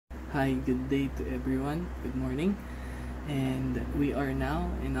Hi, good day to everyone. Good morning. And we are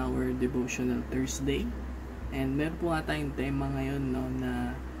now in our devotional Thursday. And meron po nga tayong tema ngayon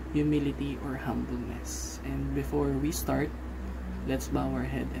na humility or humbleness. And before we start, let's bow our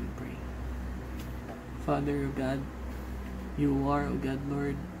head and pray. Father God, you are, O God,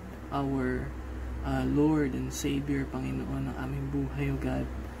 Lord, our Lord and Savior, Panginoon ng aming buhay, O God.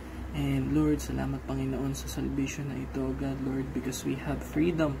 And Lord, salamat Panginoon sa salvation na ito, God, Lord, because we have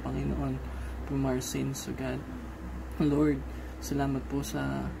freedom, Panginoon, from our sins, O God. Lord, salamat po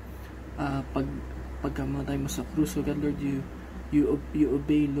sa pagkamatay mo sa krus, O God, Lord, you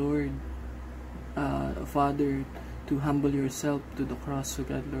obey, Lord, Father, to humble yourself to the cross, O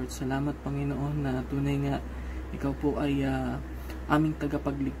God, Lord. Salamat, Panginoon, na tunay nga ikaw po ay aming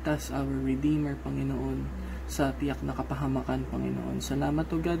tagapagligtas, our Redeemer, Panginoon, sa tiyak na kapahamakan, Panginoon. Salamat,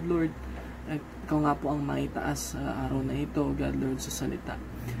 O God, Lord. Ikaw nga po ang maitaas sa araw na ito, O God, Lord, sa salita.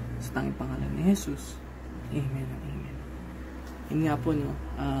 Sa tanging pangalan ni Jesus. Amen and amen. Yun nga po, no,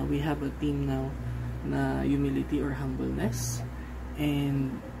 we have a theme now na humility or humbleness.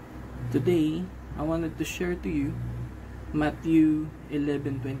 And today, I wanted to share to you Matthew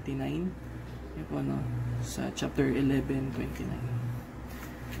 11:29. Yan po, no, sa chapter 11:29.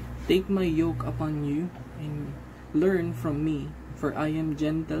 Take my yoke upon you and learn from me, for I am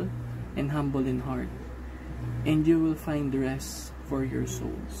gentle and humble in heart, and you will find rest for your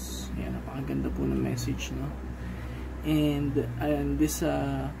souls. Yan, napakaganda po ng message, no? And this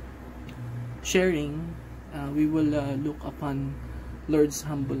sharing, we will look upon Lord's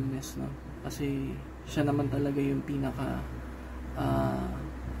humbleness, no? Kasi siya naman talaga yung pinaka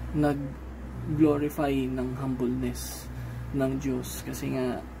nag-glorify ng humbleness ng Diyos, kasi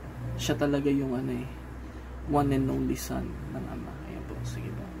nga siya talaga yung one and only Son ng Ama. Ayan po, sige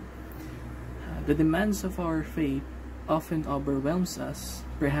po. The demands of our faith often overwhelms us.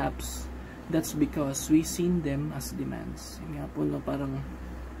 Perhaps that's because we seen them as demands. Nga po, no, parang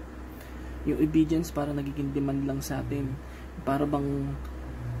yung obedience parang nagiging demand lang sa atin. Para bang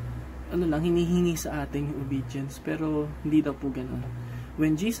hinihingi sa atin yung obedience. Pero hindi daw po ganun.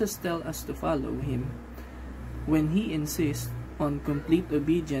 When Jesus tells us to follow Him, when He insists on complete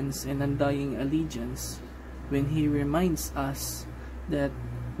obedience and undying allegiance, when He reminds us that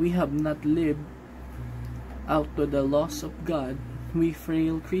we have not lived out to the laws of God, we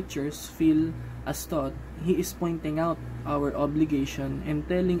frail creatures feel as thought, He is pointing out our obligation and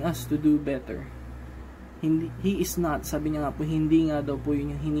telling us to do better. He is not, sabi niya nga po, hindi nga daw po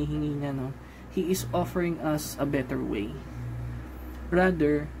yun yung hinihingi niya, no? He is offering us a better way.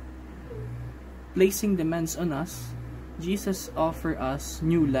 Rather, placing demands on us, Jesus offers us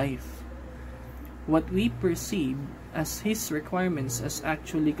new life. What we perceive as His requirements as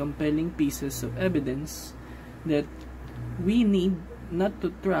actually compelling pieces of evidence that we need not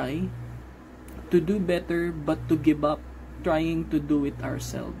to try to do better but to give up trying to do it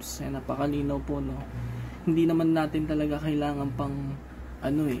ourselves. Napakalinaw po, no? Hindi naman natin talaga kailangan pang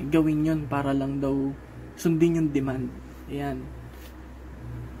gawin yun para lang daw sundin yung demand. Ayan.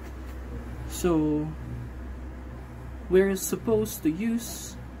 So, we're supposed to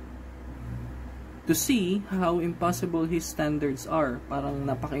see how impossible His standards are. Parang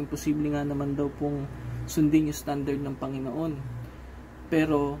napaka-imposible nga naman daw pong sundin yung standard ng Panginoon.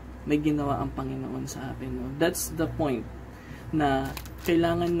 Pero may ginawa ang Panginoon sa atin. No? That's the point na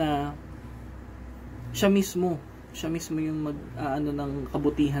kailangan na siya mismo yung ng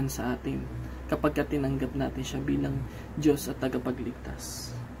kabutihan sa atin kapag tinanggap natin siya bilang Diyos at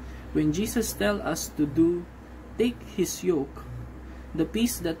tagapagligtas. When Jesus tells us to take His yoke, the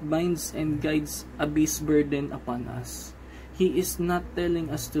peace that binds and guides a beast burden upon us, He is not telling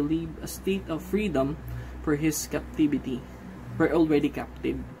us to live a state of freedom for His captivity. We're already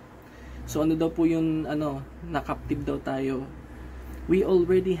captive. So ano daw po yung na-captive daw tayo? We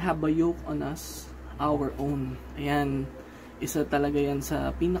already have a yoke on us, our own. Ayan, isa talaga yan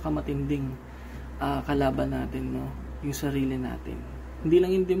sa pinakamatinding kalaban natin, no? Yung sarili natin. Hindi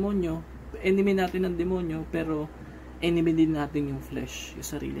lang yung demonyo, enemy natin ang demonyo, pero enemy din natin yung flesh, yung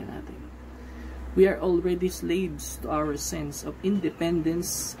sarili natin. We are already slaves to our sense of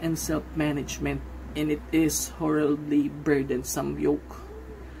independence and self-management, and it is horribly burdensome yoke.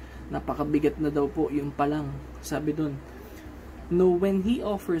 Napakabigat na daw po yung palang. Sabi dun, no, when He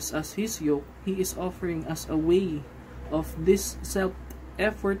offers us His yoke, He is offering us a way of this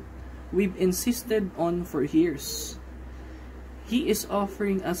self-effort we've insisted on for years. He is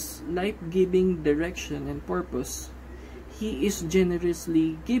offering us life-giving direction and purpose. He is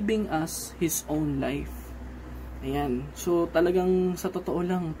generously giving us His own life. Ayan. So, talagang sa totoo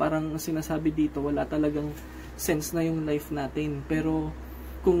lang, parang sinasabi dito, wala talagang sense na yung life natin. Pero,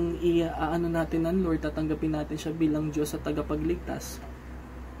 kung iaano natin ng Lord, tatanggapin natin siya bilang Diyos at tagapagligtas,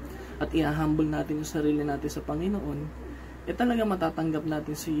 at i-humble natin yung sarili natin sa Panginoon, talaga matatanggap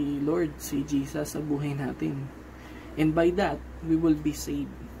natin si Lord, si Jesus sa buhay natin. And by that, we will be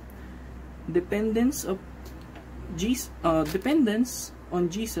saved. Dependence on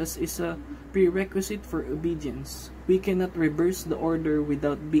Jesus is a prerequisite for obedience. We cannot reverse the order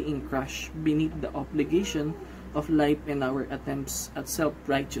without being crushed beneath the obligation of life and our attempts at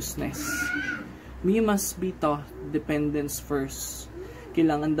self-righteousness. We must be taught dependence first.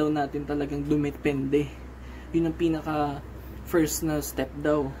 Kailangan daw natin talagang dumepende. Yun ang pinaka first na step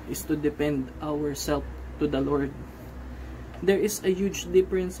daw, is to depend ourselves to the Lord. There is a huge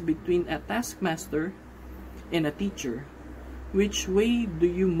difference between a taskmaster and a teacher. Which way do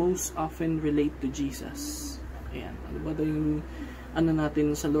you most often relate to Jesus? Ayan, ano ba daw yung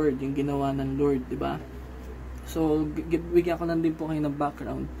natin sa Lord, yung ginawa ng Lord, di ba? So, bigyan ko lang din po kayo ng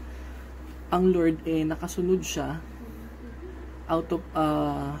background. Ang Lord, nakasunod siya out of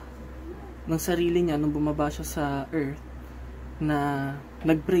ng sarili niya nung bumaba siya sa earth, na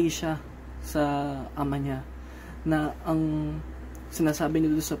nagpray siya sa ama niya, na ang sinasabi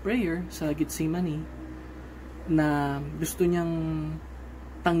niya sa prayer sa Gethsemane, na gusto niyang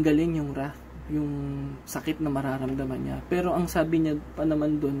tanggalin yung wrath, yung sakit na mararamdaman niya. Pero ang sabi niya pa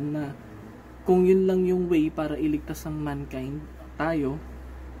naman doon, na kung yun lang yung way para iligtas ang mankind, tayo,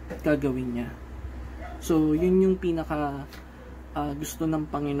 gagawin niya. So, yun yung pinaka gusto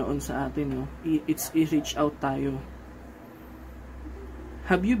ng Panginoon sa atin, no? It's i-reach out tayo.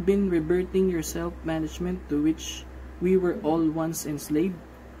 Have you been reverting your self-management to which we were all once enslaved?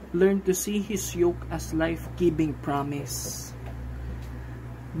 Learn to see His yoke as life-giving promise.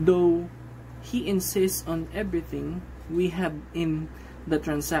 Though He insists on everything we have in the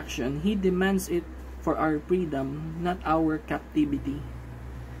transaction, He demands it for our freedom, not our captivity.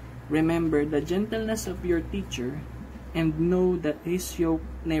 Remember the gentleness of your teacher, and know that His yoke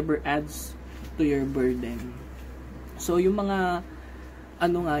never adds to your burden. So, yung mga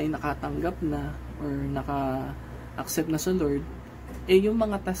nakatanggap na or naka-accept na sa Lord, yung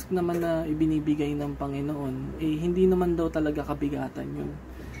mga task naman na ibinibigay ng Panginoon, hindi naman daw talaga kabigatan yun.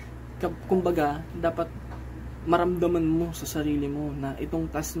 Kumbaga, dapat maramdaman mo sa sarili mo na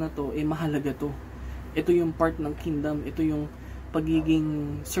itong task na to, mahalaga to. Ito yung part ng kingdom, ito yung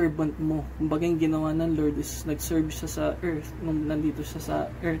pagiging servant mo. Kumbaga, yung ginawa ng Lord is nag-serve siya sa earth. Nung nandito siya sa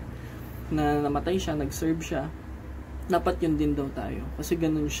earth, na namatay siya, nag-serve siya. Dapat yun din daw tayo. Kasi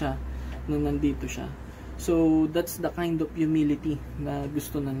ganun siya nung nandito siya. So, that's the kind of humility na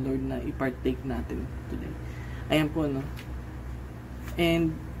gusto ng Lord na i-partake natin today. Ayan po, no?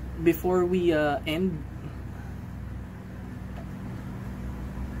 And before we end,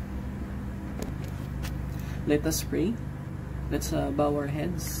 let us pray. Let's bow our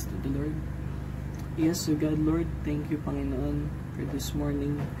heads to the Lord. Yes, so God, Lord, thank you, Panginoon, for this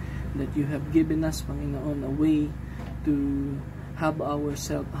morning that you have given us, Panginoon, a way to have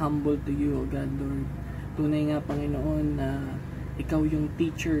ourselves humble to you, O God, Lord. Tunay nga, Panginoon, na ikaw yung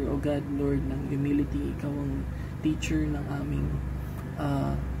teacher, O God, Lord, ng humility. Ikaw ang teacher ng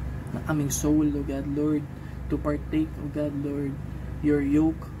aming soul, O God, Lord, to partake, O God, Lord, your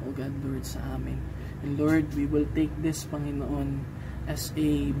yoke, O God, Lord, sa amin. And Lord, we will take this, Panginoon, as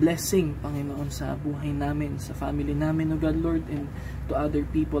a blessing, Panginoon, sa buhay namin, sa family namin, O God, Lord, and to other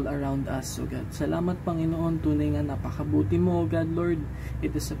people around us, O God. Salamat, Panginoon, tunay nga napakabuti mo, O God, Lord.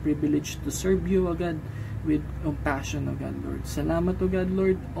 It is a privilege to serve you, O God, with compassion, O God, Lord. Salamat, O God,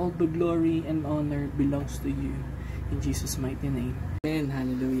 Lord. All the glory and honor belongs to you. In Jesus' mighty name. Amen.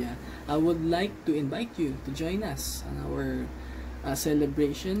 Hallelujah. I would like to invite you to join us on our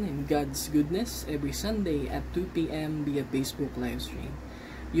celebration in God's goodness every Sunday at 2 p.m. via Facebook live stream.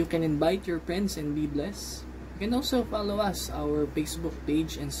 You can invite your friends and be blessed. You can also follow us, our Facebook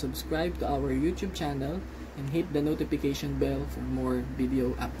page, and subscribe to our YouTube channel and hit the notification bell for more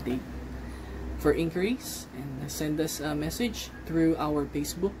video update. For inquiries, and send us a message through our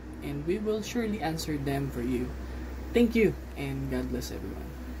Facebook, and we will surely answer them for you. Thank you, and God bless everyone.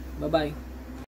 Bye-bye.